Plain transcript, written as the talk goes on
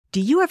Do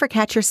you ever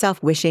catch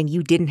yourself wishing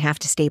you didn't have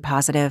to stay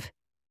positive?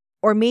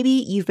 Or maybe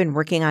you've been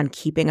working on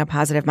keeping a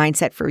positive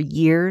mindset for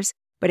years,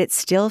 but it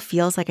still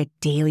feels like a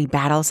daily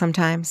battle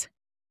sometimes?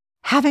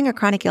 Having a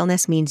chronic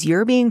illness means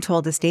you're being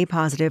told to stay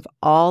positive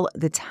all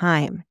the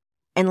time.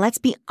 And let's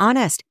be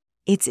honest,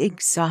 it's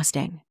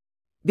exhausting.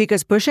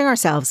 Because pushing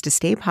ourselves to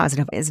stay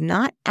positive is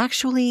not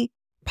actually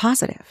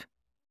positive.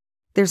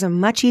 There's a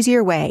much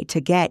easier way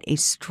to get a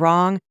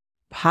strong,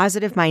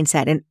 positive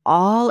mindset and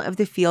all of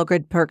the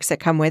feel-good perks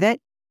that come with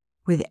it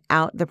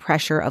without the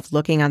pressure of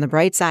looking on the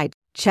bright side.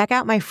 Check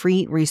out my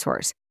free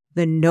resource,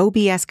 The No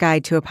BS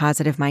Guide to a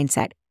Positive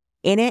Mindset.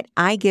 In it,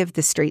 I give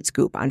the straight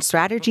scoop on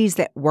strategies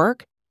that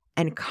work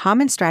and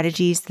common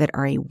strategies that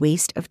are a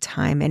waste of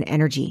time and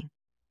energy.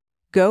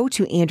 Go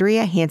to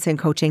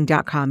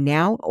AndreaHansonCoaching.com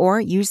now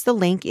or use the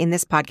link in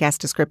this podcast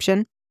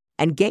description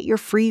and get your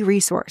free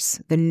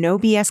resource, The No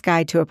BS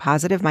Guide to a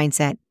Positive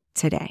Mindset,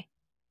 today.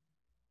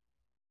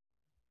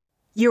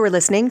 You are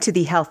listening to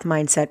the Health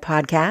Mindset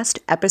Podcast,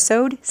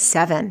 Episode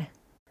 7.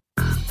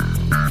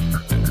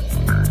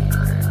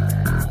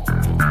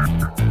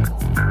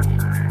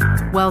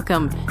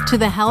 Welcome to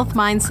the Health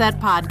Mindset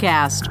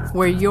Podcast,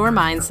 where your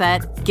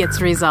mindset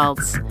gets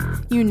results.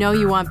 You know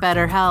you want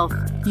better health.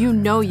 You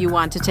know you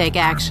want to take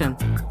action.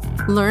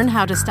 Learn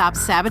how to stop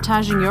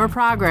sabotaging your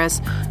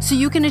progress so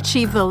you can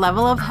achieve the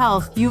level of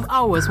health you've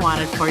always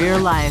wanted for your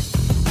life.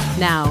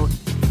 Now,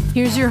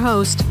 here's your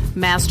host,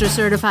 Master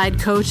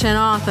Certified Coach and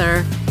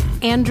author,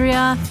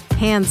 Andrea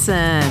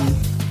Hanson.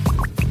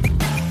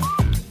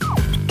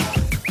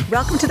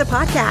 Welcome to the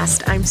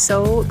podcast. I'm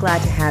so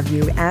glad to have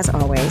you, as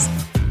always.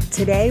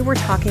 Today, we're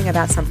talking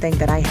about something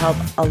that I help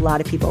a lot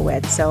of people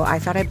with, so I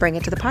thought I'd bring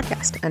it to the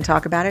podcast and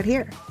talk about it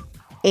here.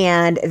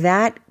 And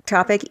that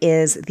topic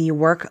is the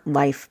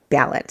work-life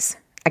balance.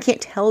 I can't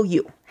tell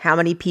you how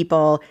many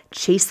people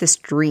chase this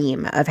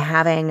dream of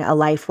having a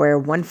life where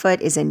one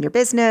foot is in your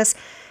business,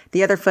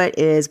 the other foot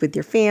is with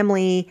your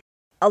family.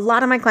 A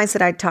lot of my clients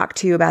that I talk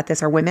to about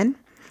this are women.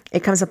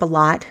 It comes up a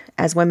lot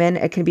as women.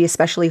 It can be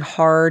especially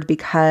hard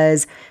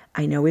because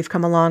I know we've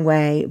come a long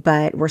way,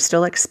 but we're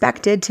still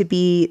expected to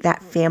be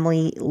that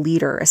family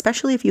leader,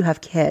 especially if you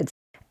have kids.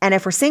 And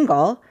if we're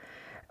single,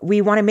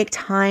 we want to make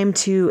time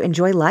to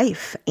enjoy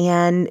life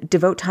and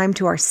devote time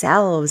to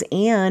ourselves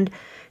and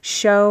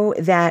show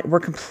that we're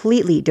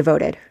completely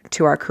devoted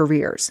to our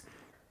careers.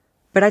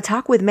 But I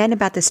talk with men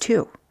about this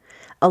too.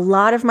 A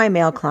lot of my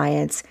male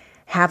clients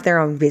have their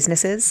own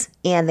businesses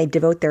and they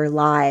devote their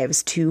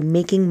lives to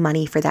making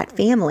money for that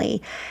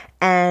family,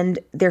 and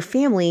their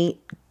family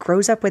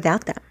grows up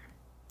without them.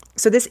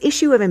 So this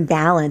issue of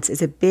imbalance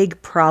is a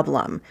big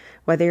problem,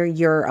 whether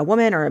you're a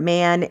woman or a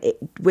man,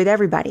 with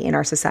everybody in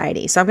our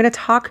society. So I'm going to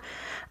talk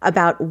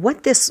about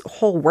what this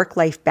whole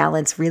work-life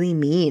balance really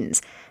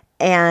means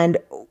and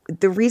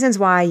the reasons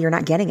why you're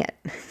not getting it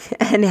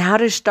and how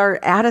to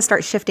start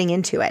shifting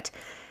into it.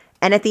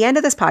 And at the end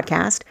of this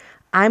podcast,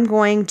 I'm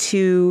going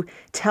to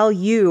tell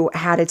you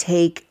how to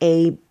take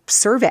a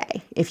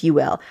survey, if you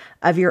will,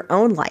 of your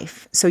own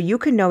life so you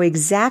can know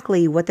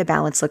exactly what the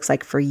balance looks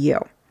like for you.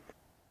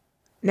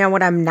 Now,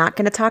 what I'm not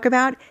going to talk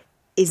about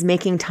is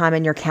making time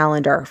in your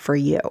calendar for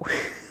you.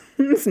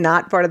 It's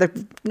not part of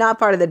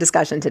the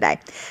discussion today.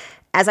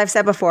 As I've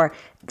said before,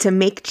 to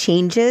make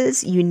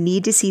changes, you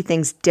need to see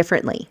things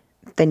differently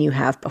than you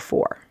have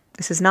before.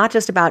 This is not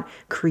just about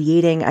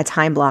creating a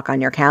time block on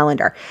your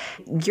calendar.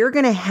 You're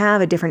going to have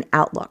a different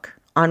outlook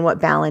on what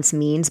balance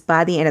means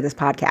by the end of this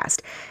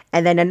podcast.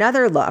 And then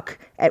another look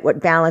at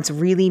what balance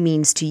really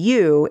means to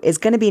you is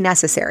going to be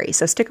necessary.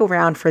 So stick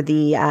around for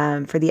the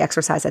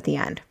exercise at the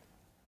end.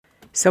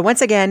 So once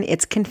again,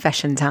 it's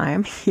confession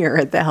time here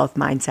at the Health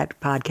Mindset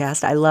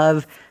Podcast. I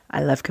love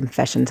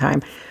confession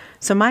time.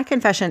 So my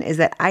confession is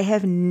that I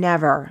have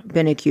never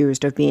been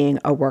accused of being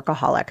a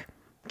workaholic.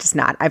 Just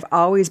not. I've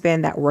always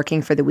been that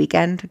working for the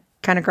weekend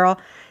kind of girl.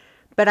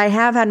 But I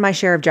have had my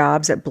share of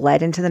jobs that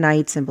bled into the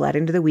nights and bled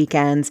into the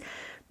weekends.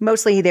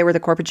 Mostly they were the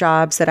corporate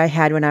jobs that I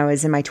had when I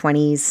was in my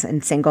 20s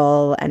and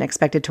single and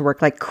expected to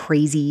work like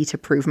crazy to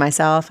prove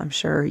myself. I'm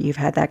sure you've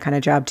had that kind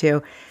of job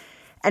too.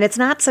 And it's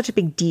not such a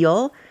big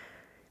deal,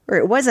 or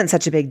it wasn't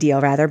such a big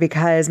deal rather,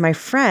 because my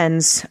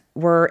friends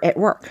were at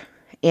work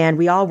and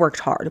we all worked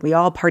hard. We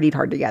all partied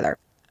hard together.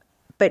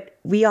 But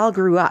we all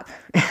grew up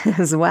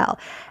as well.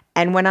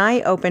 And when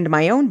I opened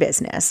my own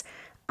business,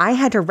 I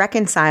had to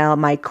reconcile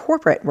my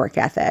corporate work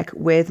ethic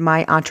with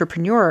my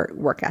entrepreneur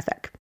work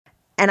ethic.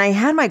 And I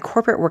had my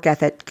corporate work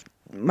ethic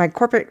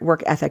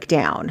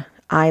down.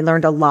 I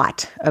learned a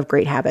lot of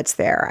great habits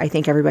there. I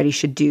think everybody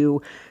should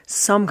do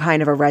some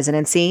kind of a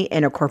residency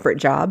in a corporate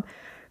job,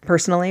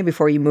 personally,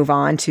 before you move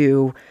on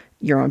to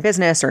your own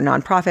business or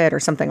nonprofit or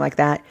something like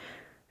that.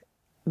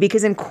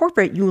 Because in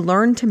corporate, you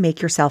learn to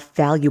make yourself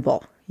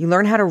valuable. You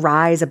learn how to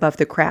rise above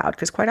the crowd,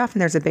 because quite often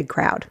there's a big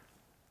crowd.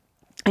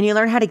 And you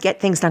learn how to get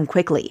things done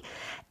quickly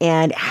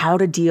and how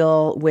to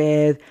deal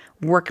with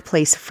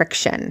workplace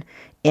friction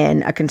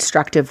in a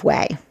constructive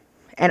way.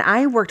 And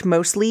I worked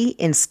mostly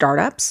in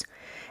startups.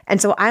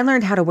 And so I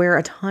learned how to wear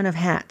a ton of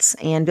hats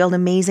and build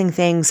amazing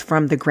things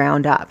from the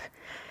ground up.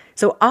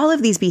 So all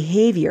of these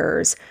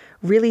behaviors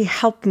really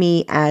helped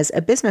me as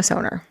a business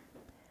owner.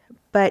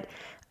 But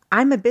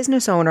I'm a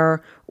business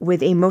owner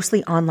with a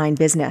mostly online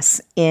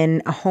business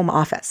in a home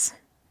office.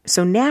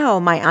 So now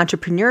my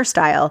entrepreneur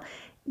style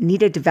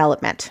needed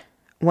development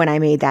when I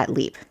made that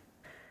leap.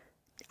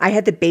 I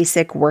had the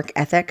basic work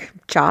ethic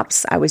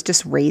chops. I was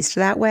just raised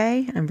that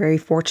way. I'm very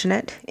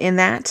fortunate in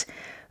that.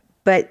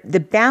 But the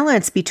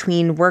balance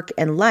between work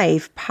and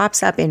life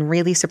pops up in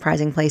really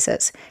surprising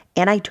places.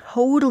 And I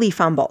totally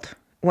fumbled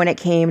when it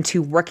came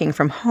to working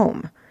from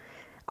home.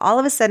 All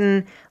of a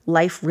sudden,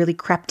 life really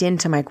crept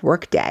into my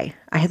work day.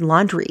 I had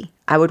laundry.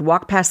 I would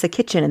walk past the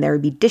kitchen and there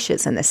would be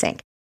dishes in the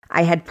sink.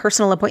 I had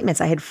personal appointments.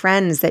 I had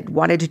friends that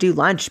wanted to do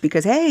lunch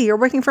because, hey, you're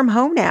working from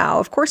home now.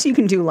 Of course you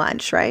can do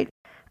lunch, right?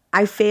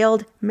 I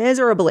failed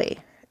miserably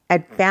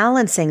at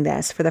balancing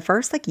this for the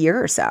first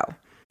year or so.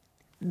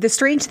 The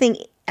strange thing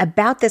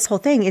about this whole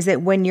thing is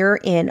that when you're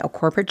in a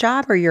corporate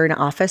job or you're in an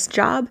office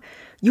job,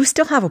 you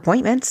still have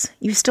appointments,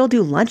 you still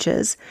do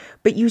lunches,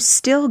 but you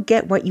still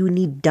get what you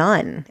need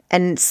done,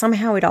 and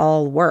somehow it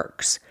all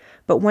works.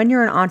 But when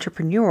you're an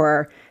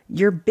entrepreneur,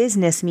 your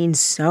business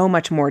means so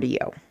much more to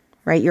you,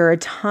 right? You're a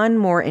ton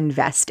more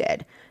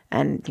invested.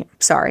 And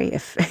sorry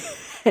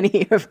if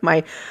any of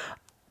my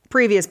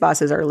previous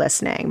bosses are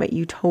listening, but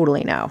you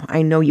totally know.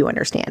 I know you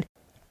understand.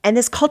 And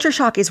this culture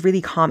shock is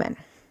really common.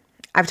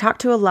 I've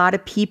talked to a lot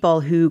of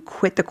people who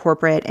quit the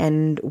corporate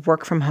and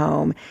work from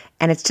home,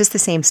 and it's just the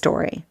same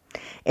story.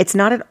 It's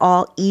not at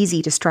all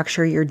easy to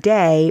structure your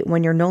day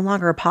when you're no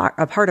longer a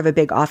part of a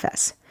big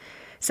office.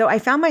 So I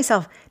found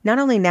myself not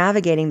only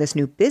navigating this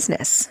new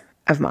business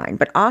of mine,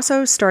 but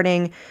also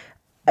starting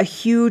a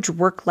huge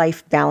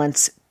work-life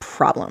balance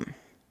problem.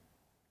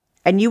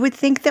 And you would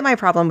think that my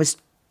problem was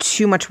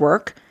too much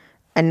work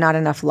and not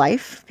enough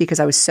life because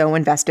I was so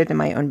invested in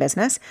my own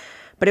business,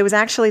 but it was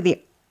actually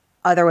the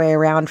other way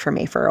around for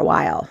me for a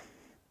while.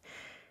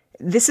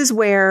 This is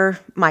where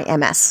my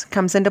MS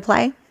comes into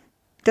play.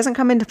 It doesn't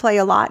come into play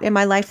a lot in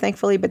my life,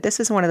 thankfully, but this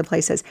is one of the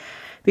places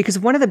because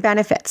one of the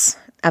benefits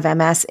of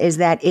MS is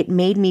that it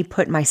made me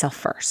put myself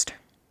first.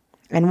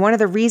 And one of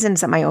the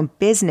reasons that my own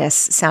business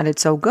sounded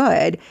so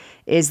good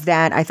is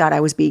that I thought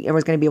I was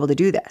going to be able to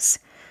do this.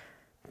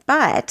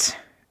 But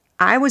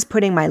I was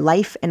putting my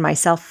life and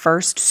myself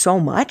first so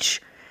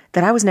much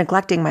that I was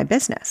neglecting my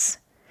business.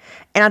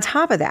 And on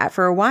top of that,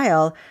 for a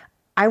while,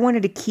 I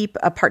wanted to keep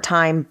a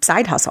part-time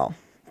side hustle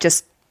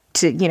just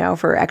to,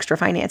 for extra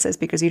finances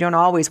because you don't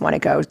always want to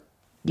go,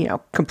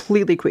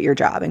 completely quit your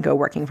job and go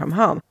working from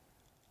home.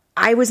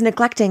 I was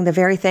neglecting the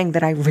very thing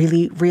that I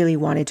really, really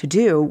wanted to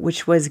do,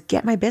 which was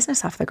get my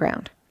business off the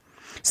ground.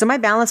 So my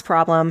balance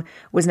problem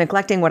was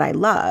neglecting what I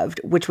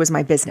loved, which was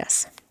my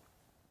business.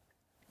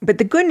 But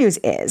the good news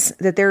is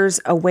that there's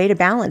a way to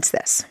balance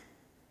this.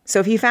 So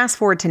if you fast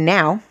forward to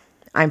now,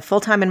 I'm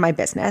full-time in my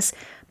business,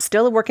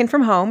 still working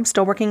from home,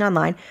 still working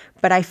online,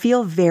 but I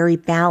feel very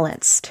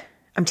balanced.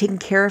 I'm taking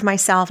care of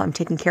myself. I'm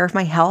taking care of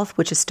my health,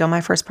 which is still my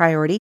first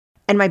priority,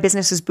 and my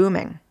business is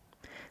booming.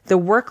 The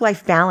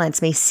work-life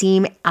balance may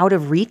seem out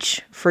of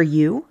reach for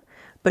you,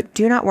 but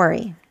do not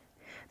worry,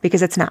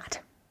 because it's not.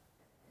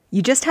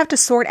 You just have to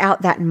sort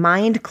out that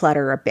mind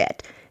clutter a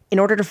bit in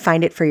order to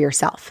find it for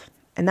yourself.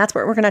 And that's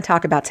what we're going to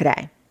talk about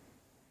today.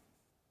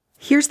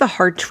 Here's the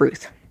hard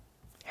truth.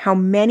 How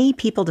many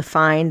people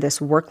define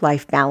this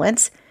work-life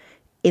balance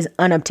is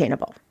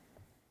unobtainable.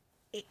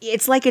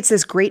 It's like it's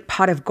this great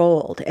pot of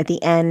gold at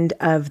the end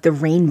of the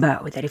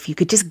rainbow that if you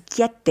could just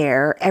get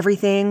there,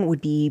 everything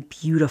would be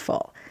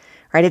beautiful,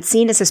 right? It's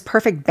seen as this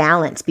perfect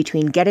balance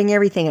between getting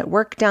everything at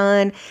work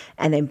done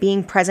and then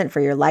being present for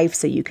your life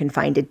so you can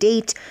find a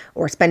date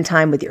or spend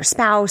time with your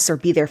spouse or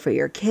be there for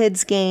your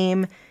kids'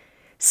 game.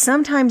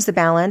 Sometimes the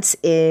balance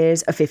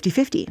is a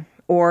 50-50,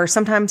 or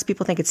sometimes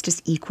people think it's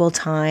just equal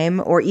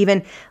time or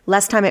even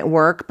less time at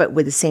work, but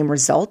with the same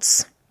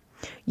results.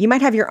 You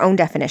might have your own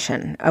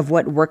definition of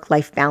what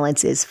work-life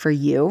balance is for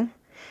you.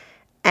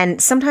 And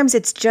sometimes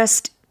it's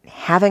just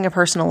having a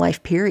personal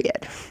life,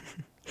 period.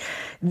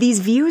 These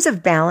views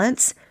of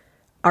balance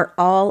are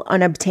all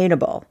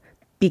unobtainable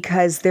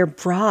because they're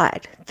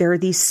broad. They're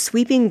these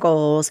sweeping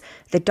goals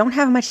that don't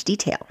have much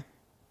detail.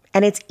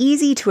 And it's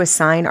easy to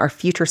assign our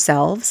future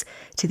selves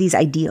to these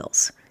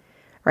ideals,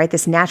 right?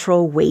 This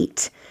natural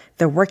weight,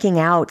 the working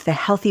out, the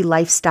healthy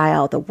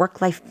lifestyle, the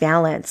work-life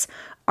balance.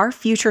 Our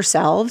future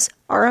selves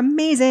are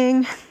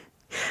amazing.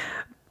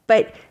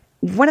 But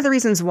one of the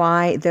reasons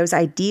why those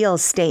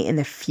ideals stay in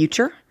the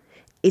future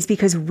is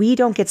because we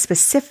don't get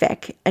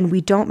specific and we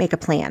don't make a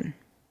plan.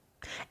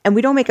 And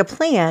we don't make a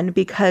plan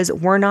because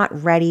we're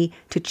not ready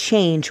to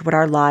change what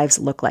our lives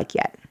look like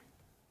yet.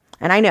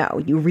 And I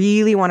know you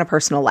really want a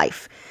personal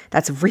life.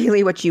 That's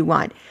really what you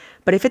want.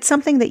 But if it's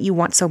something that you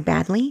want so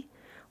badly,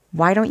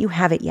 why don't you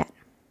have it yet?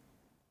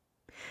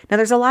 Now,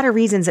 there's a lot of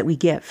reasons that we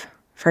give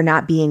for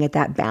not being at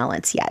that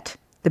balance yet.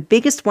 The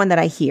biggest one that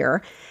I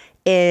hear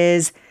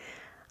is,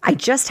 I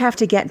just have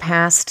to get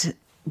past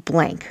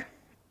blank,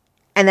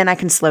 and then I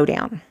can slow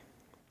down.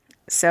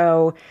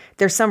 So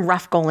there's some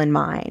rough goal in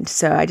mind.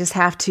 So I just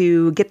have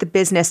to get the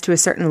business to a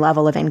certain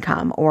level of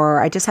income,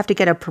 or I just have to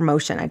get a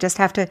promotion. I just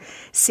have to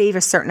save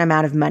a certain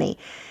amount of money.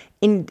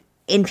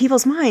 In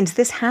people's minds,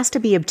 this has to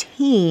be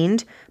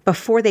obtained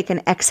before they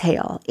can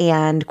exhale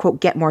and, quote,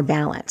 get more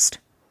balanced.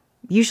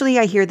 Usually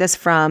I hear this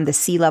from the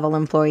C-level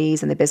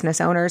employees and the business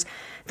owners.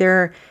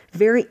 They're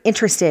very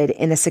interested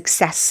in the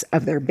success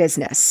of their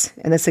business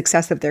and the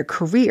success of their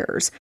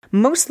careers,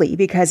 mostly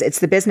because it's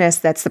the business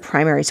that's the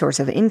primary source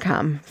of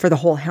income for the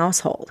whole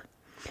household.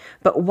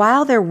 But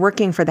while they're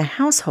working for the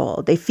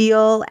household, they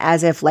feel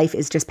as if life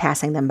is just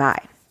passing them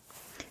by.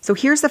 So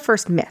here's the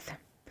first myth.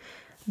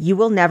 You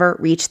will never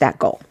reach that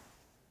goal.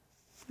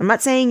 I'm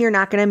not saying you're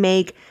not going to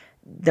make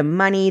the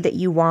money that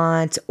you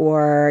want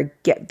or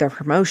get the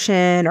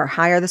promotion or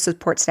hire the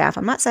support staff.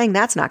 I'm not saying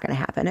that's not going to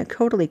happen. It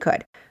totally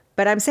could.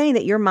 But I'm saying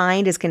that your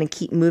mind is going to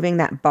keep moving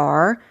that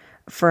bar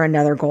for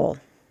another goal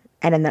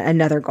and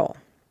another goal.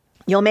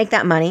 You'll make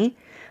that money,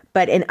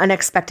 but an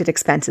unexpected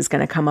expense is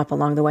going to come up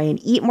along the way and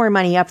eat more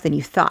money up than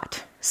you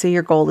thought. So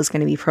your goal is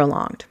going to be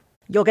prolonged.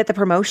 You'll get the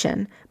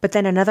promotion, but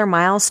then another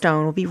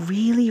milestone will be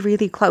really,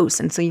 really close.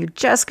 And so you're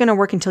just going to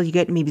work until you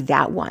get maybe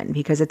that one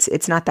because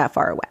it's not that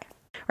far away.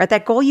 Right?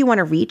 That goal you want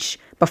to reach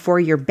before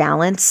your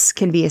balance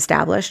can be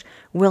established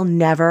will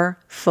never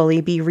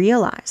fully be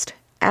realized,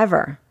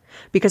 ever,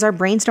 because our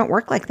brains don't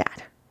work like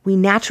that. We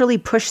naturally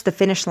push the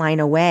finish line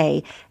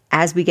away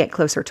as we get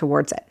closer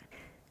towards it.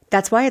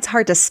 That's why it's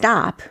hard to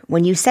stop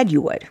when you said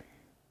you would.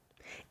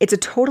 It's a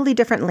totally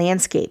different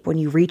landscape when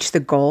you reach the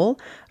goal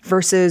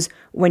versus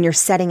when you're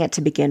setting it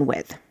to begin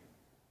with.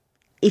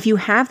 If you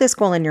have this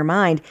goal in your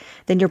mind,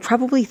 then you're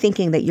probably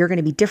thinking that you're going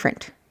to be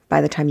different by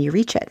the time you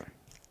reach it.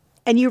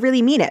 And you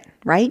really mean it,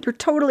 right? You're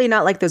totally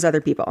not like those other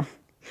people.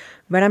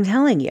 But I'm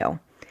telling you,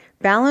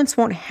 balance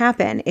won't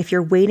happen if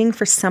you're waiting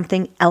for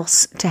something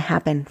else to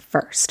happen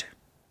first.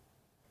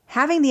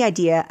 Having the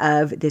idea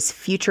of this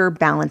future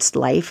balanced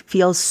life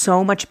feels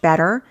so much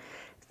better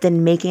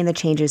than making the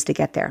changes to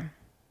get there.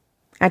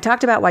 I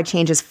talked about why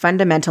change is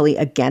fundamentally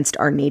against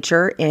our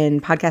nature in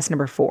podcast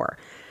number 4.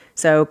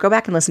 So go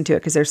back and listen to it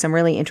because there's some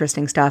really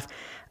interesting stuff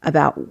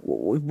about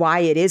why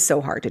it is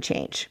so hard to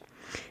change.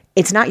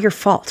 It's not your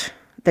fault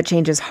that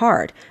change is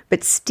hard,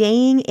 but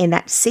staying in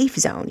that safe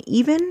zone,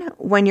 even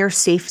when your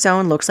safe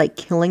zone looks like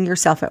killing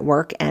yourself at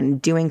work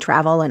and doing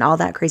travel and all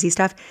that crazy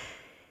stuff,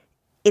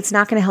 it's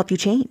not going to help you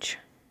change.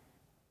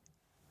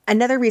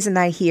 Another reason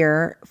that I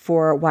hear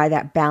for why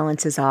that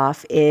balance is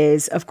off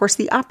is, of course,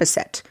 the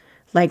opposite.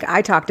 Like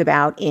I talked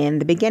about in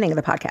the beginning of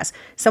the podcast,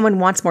 someone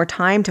wants more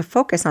time to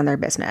focus on their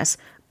business,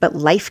 but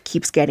life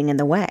keeps getting in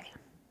the way.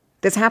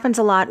 This happens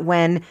a lot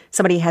when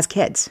somebody has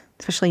kids,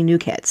 especially new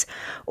kids,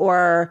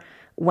 or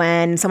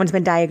when someone's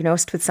been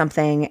diagnosed with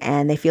something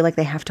and they feel like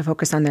they have to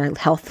focus on their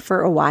health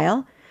for a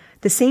while.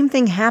 The same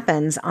thing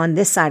happens on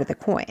this side of the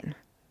coin.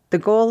 The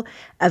goal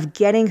of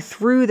getting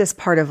through this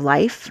part of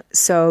life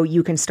so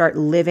you can start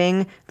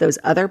living those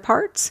other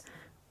parts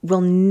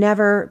will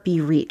never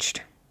be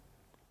reached.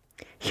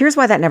 Here's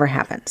why that never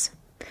happens.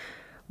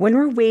 When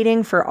we're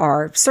waiting for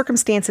our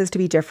circumstances to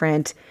be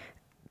different,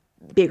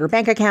 bigger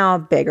bank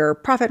account, bigger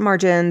profit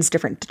margins,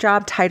 different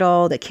job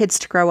title, the kids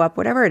to grow up,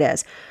 whatever it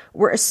is,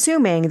 we're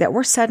assuming that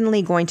we're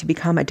suddenly going to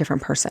become a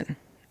different person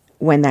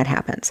when that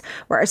happens.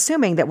 We're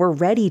assuming that we're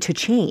ready to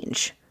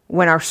change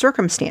when our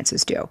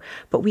circumstances do,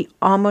 but we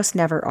almost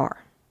never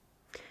are.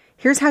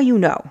 Here's how you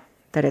know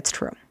that it's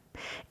true.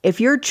 If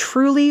you're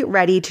truly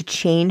ready to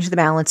change the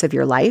balance of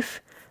your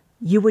life,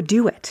 you would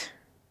do it.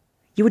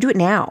 You would do it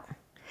now.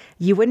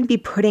 You wouldn't be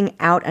putting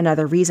out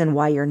another reason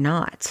why you're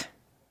not.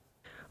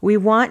 We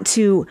want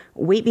to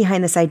wait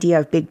behind this idea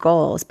of big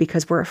goals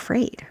because we're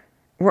afraid.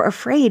 We're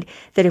afraid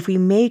that if we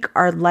make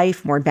our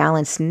life more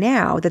balanced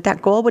now,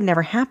 that goal would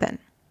never happen.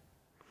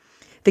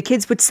 The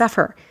kids would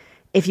suffer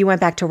if you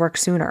went back to work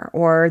sooner,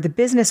 or the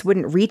business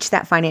wouldn't reach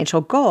that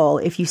financial goal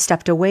if you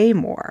stepped away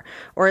more,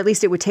 or at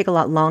least it would take a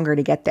lot longer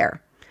to get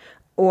there.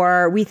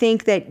 Or we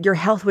think that your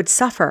health would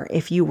suffer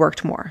if you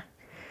worked more.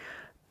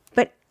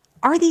 But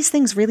are these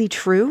things really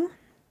true?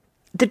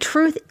 The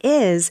truth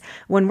is,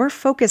 when we're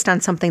focused on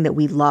something that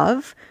we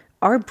love,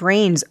 our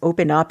brains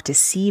open up to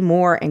see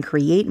more and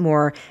create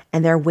more,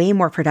 and they're way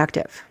more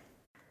productive.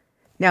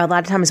 Now, a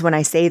lot of times when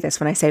I say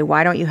this, when I say,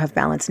 why don't you have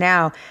balance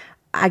now?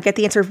 I get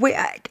the answer of, wait,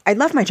 I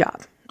love my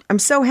job. I'm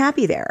so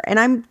happy there. And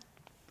I'm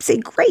say,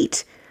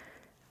 great.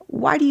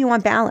 Why do you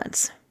want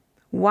balance?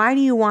 Why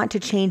do you want to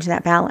change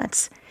that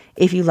balance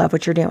if you love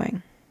what you're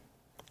doing?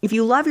 If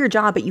you love your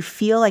job, but you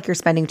feel like you're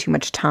spending too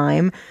much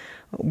time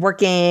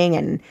working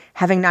and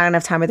having not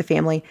enough time with the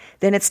family,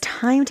 then it's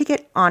time to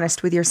get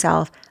honest with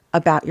yourself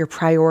about your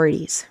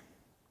priorities.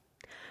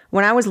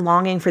 When I was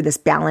longing for this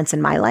balance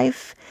in my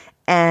life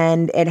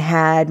and it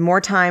had more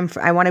time,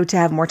 I wanted to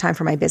have more time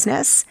for my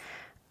business,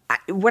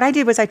 what I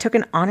did was I took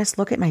an honest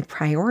look at my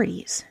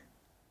priorities.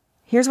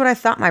 Here's what I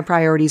thought my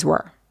priorities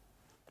were.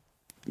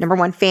 Number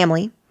 1,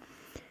 family.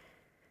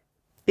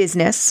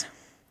 Business.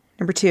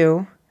 Number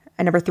 2,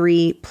 and number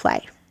 3,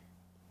 play.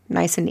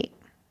 Nice and neat.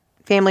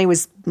 Family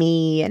was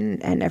me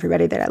and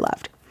everybody that I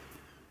loved.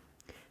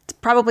 It's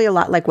probably a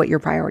lot like what your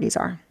priorities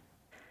are.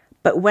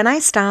 But when I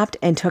stopped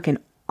and took an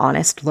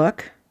honest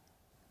look,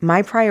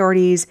 my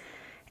priorities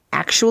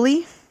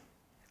actually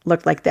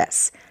looked like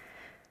this.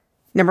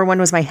 Number 1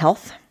 was my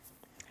health.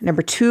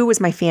 Number 2 was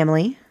my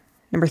family.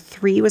 Number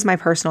 3 was my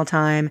personal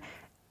time.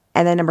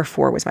 And then number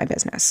 4 was my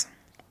business.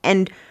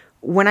 And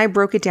when I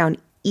broke it down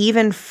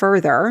even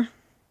further,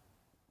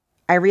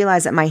 I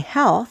realized that my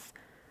health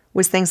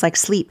was things like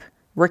sleep,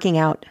 working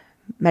out,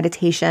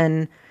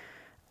 meditation,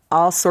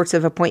 all sorts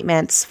of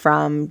appointments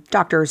from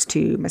doctors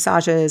to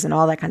massages and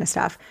all that kind of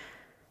stuff.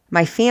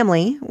 My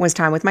family was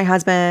time with my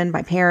husband,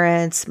 my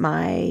parents,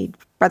 my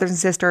brothers and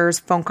sisters,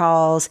 phone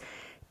calls,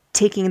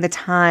 taking the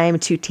time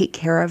to take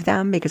care of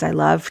them because I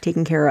love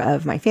taking care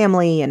of my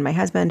family and my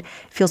husband.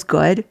 It feels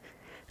good.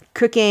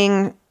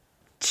 Cooking,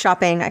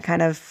 shopping, I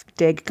kind of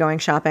dig going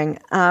shopping.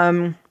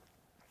 And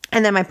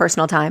then my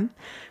personal time,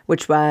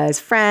 which was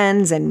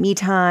friends and me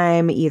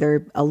time,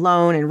 either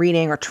alone and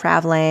reading or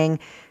traveling,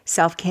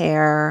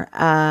 self-care.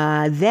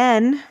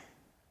 Then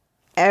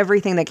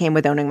everything that came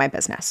with owning my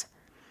business.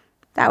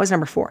 That was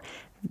number 4.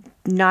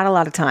 Not a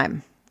lot of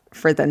time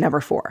for the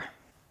number 4.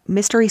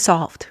 Mystery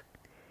solved.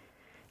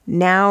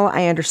 Now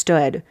I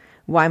understood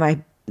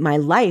why my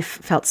life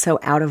felt so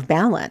out of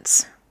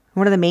balance.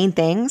 One of the main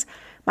things,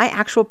 my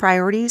actual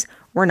priorities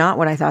were not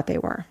what I thought they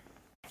were.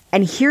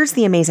 And here's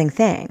the amazing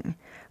thing.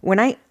 When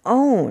I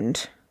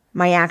owned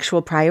my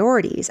actual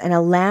priorities and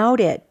allowed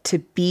it to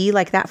be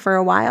like that for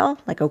a while,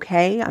 like,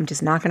 okay, I'm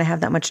just not going to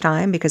have that much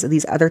time because of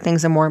these other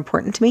things are more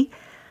important to me,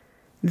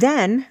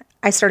 then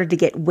I started to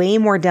get way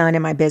more done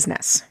in my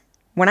business.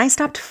 When I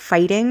stopped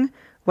fighting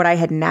what I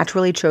had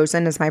naturally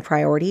chosen as my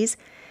priorities,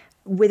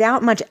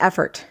 without much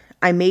effort,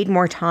 I made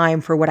more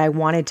time for what I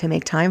wanted to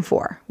make time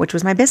for, which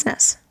was my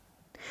business.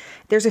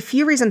 There's a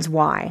few reasons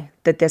why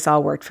that this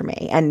all worked for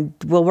me and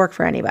will work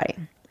for anybody.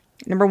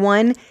 Number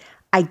 1,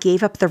 I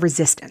gave up the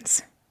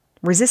resistance.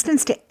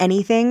 Resistance to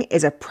anything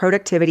is a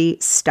productivity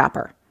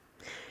stopper.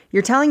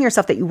 You're telling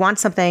yourself that you want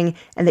something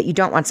and that you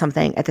don't want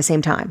something at the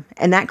same time,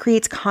 and that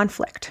creates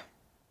conflict.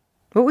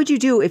 What would you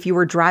do if you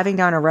were driving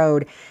down a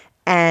road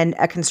and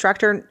a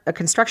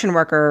construction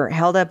worker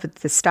held up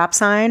the stop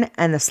sign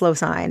and the slow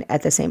sign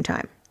at the same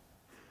time?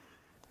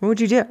 What would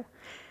you do?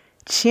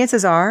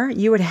 Chances are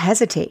you would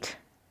hesitate.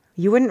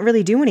 You wouldn't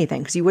really do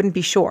anything because you wouldn't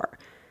be sure.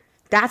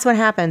 That's what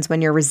happens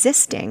when you're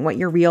resisting what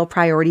your real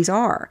priorities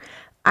are.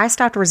 I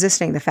stopped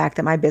resisting the fact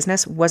that my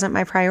business wasn't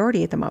my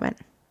priority at the moment.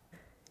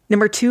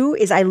 Number 2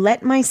 is I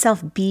let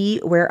myself be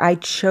where I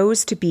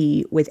chose to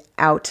be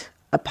without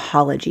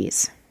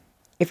apologies.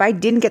 If I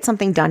didn't get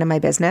something done in my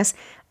business,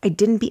 I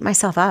didn't beat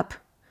myself up.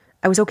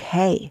 I was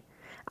okay.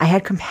 I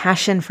had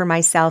compassion for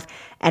myself,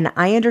 and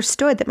I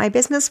understood that my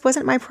business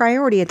wasn't my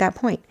priority at that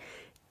point,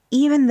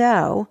 even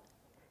though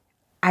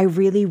I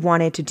really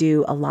wanted to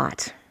do a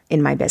lot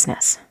in my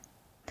business.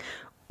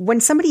 When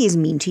somebody is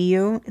mean to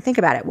you, think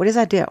about it. What does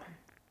that do?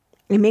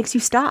 It makes you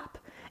stop.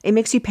 It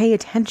makes you pay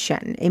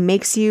attention. It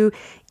makes you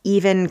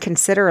even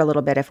consider a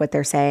little bit if what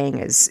they're saying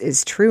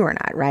is true or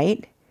not,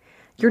 right?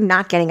 You're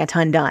not getting a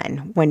ton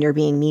done when you're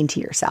being mean to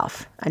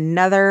yourself.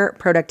 Another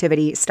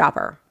productivity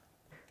stopper.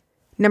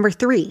 Number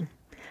 3,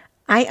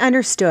 I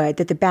understood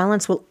that the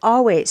balance will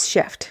always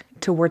shift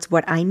towards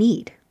what I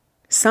need.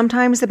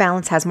 Sometimes the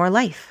balance has more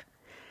life.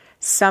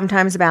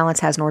 Sometimes the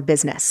balance has more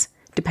business,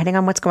 depending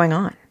on what's going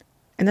on.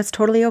 And that's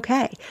totally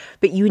okay.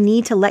 But you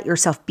need to let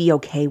yourself be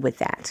okay with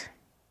that.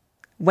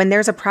 When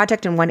there's a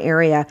project in one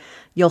area,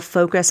 you'll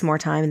focus more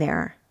time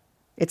there.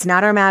 It's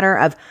not a matter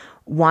of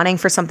wanting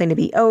for something to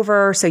be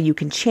over so you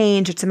can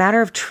change. It's a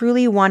matter of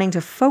truly wanting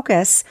to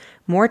focus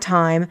more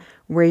time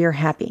where you're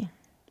happy.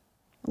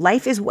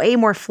 Life is way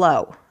more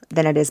flow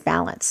than it is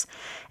balance.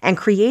 And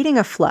creating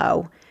a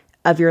flow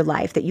of your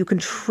life that you can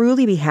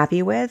truly be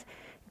happy with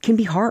can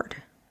be hard.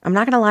 I'm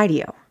not going to lie to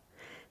you.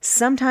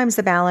 Sometimes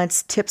the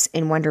balance tips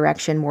in one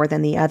direction more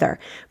than the other.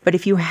 But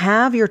if you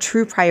have your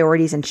true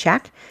priorities in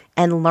check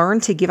and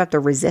learn to give up the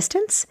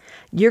resistance,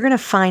 you're going to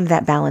find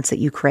that balance that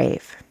you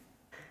crave.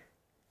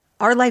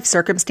 Our life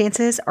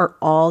circumstances are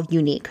all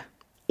unique.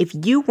 If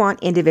you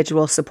want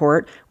individual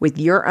support with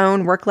your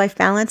own work-life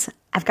balance,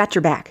 I've got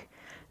your back.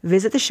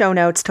 Visit the show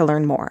notes to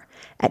learn more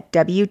at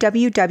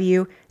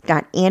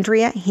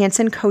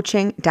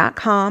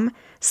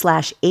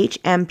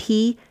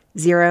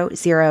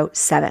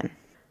www.andreahansencoaching.com/HMP007.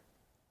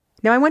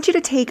 Now, I want you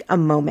to take a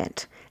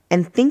moment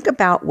and think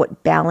about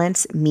what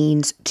balance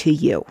means to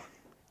you.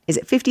 Is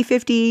it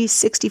 50-50,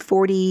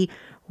 60-40?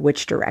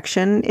 Which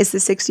direction is the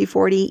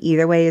 60-40?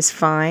 Either way is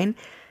fine.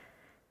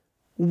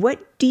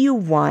 What do you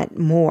want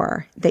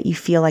more that you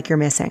feel like you're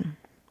missing?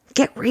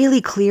 Get really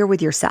clear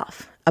with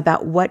yourself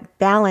about what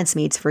balance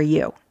means for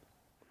you.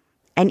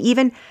 And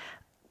even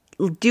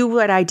do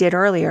what I did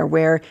earlier,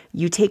 where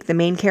you take the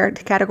main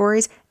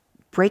categories,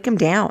 break them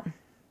down.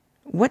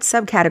 What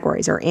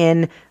subcategories are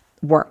in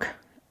work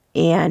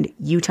and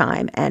you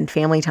time and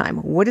family time?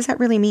 What does that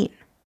really mean?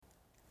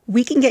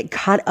 We can get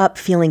caught up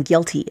feeling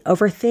guilty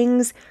over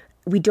things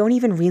we don't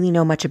even really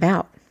know much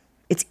about.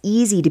 It's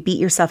easy to beat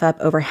yourself up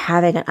over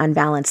having an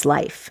unbalanced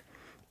life,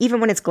 Even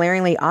when it's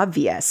glaringly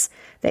obvious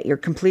that you're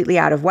completely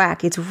out of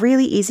whack, it's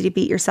really easy to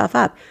beat yourself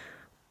up.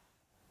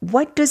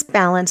 What does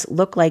balance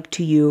look like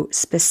to you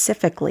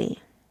specifically?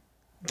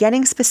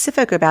 Getting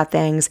specific about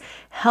things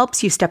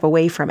helps you step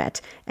away from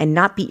it and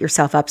not beat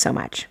yourself up so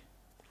much.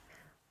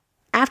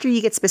 After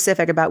you get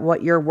specific about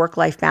what your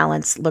work-life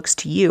balance looks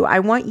to you, I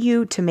want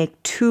you to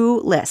make 2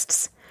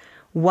 lists.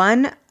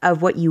 One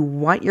of what you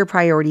want your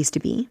priorities to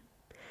be,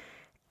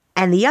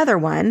 and the other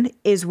one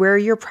is where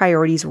your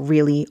priorities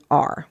really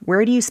are.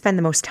 Where do you spend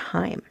the most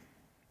time?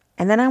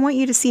 And then I want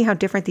you to see how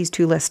different these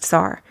 2 lists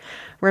are.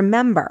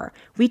 Remember,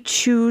 we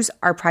choose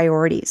our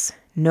priorities.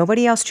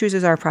 Nobody else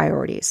chooses our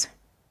priorities.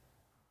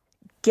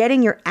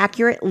 Getting your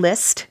accurate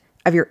list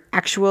of your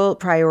actual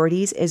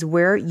priorities is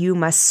where you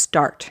must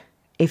start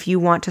if you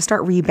want to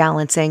start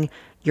rebalancing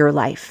your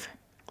life.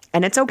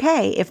 And it's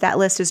okay if that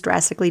list is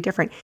drastically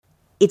different.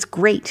 It's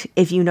great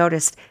if you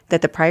notice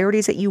that the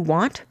priorities that you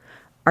want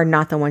are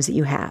not the ones that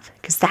you have,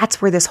 because that's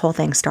where this whole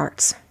thing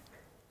starts.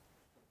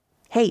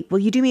 Hey, will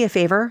you do me a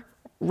favor?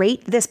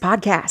 Rate this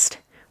podcast.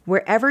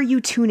 Wherever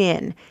you tune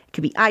in, it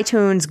could be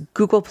iTunes,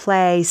 Google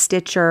Play,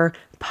 Stitcher,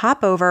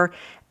 pop over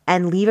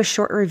and leave a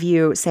short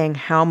review saying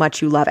how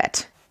much you love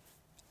it.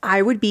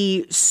 I would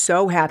be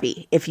so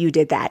happy if you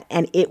did that,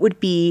 and it would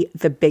be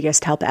the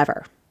biggest help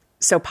ever.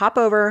 So pop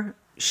over,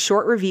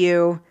 short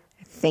review.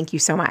 Thank you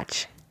so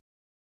much.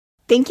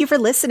 Thank you for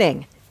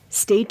listening.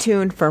 Stay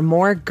tuned for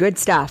more good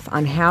stuff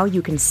on how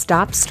you can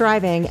stop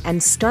striving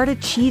and start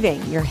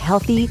achieving your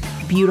healthy,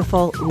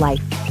 beautiful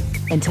life.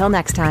 Until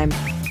next time,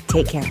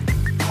 take care.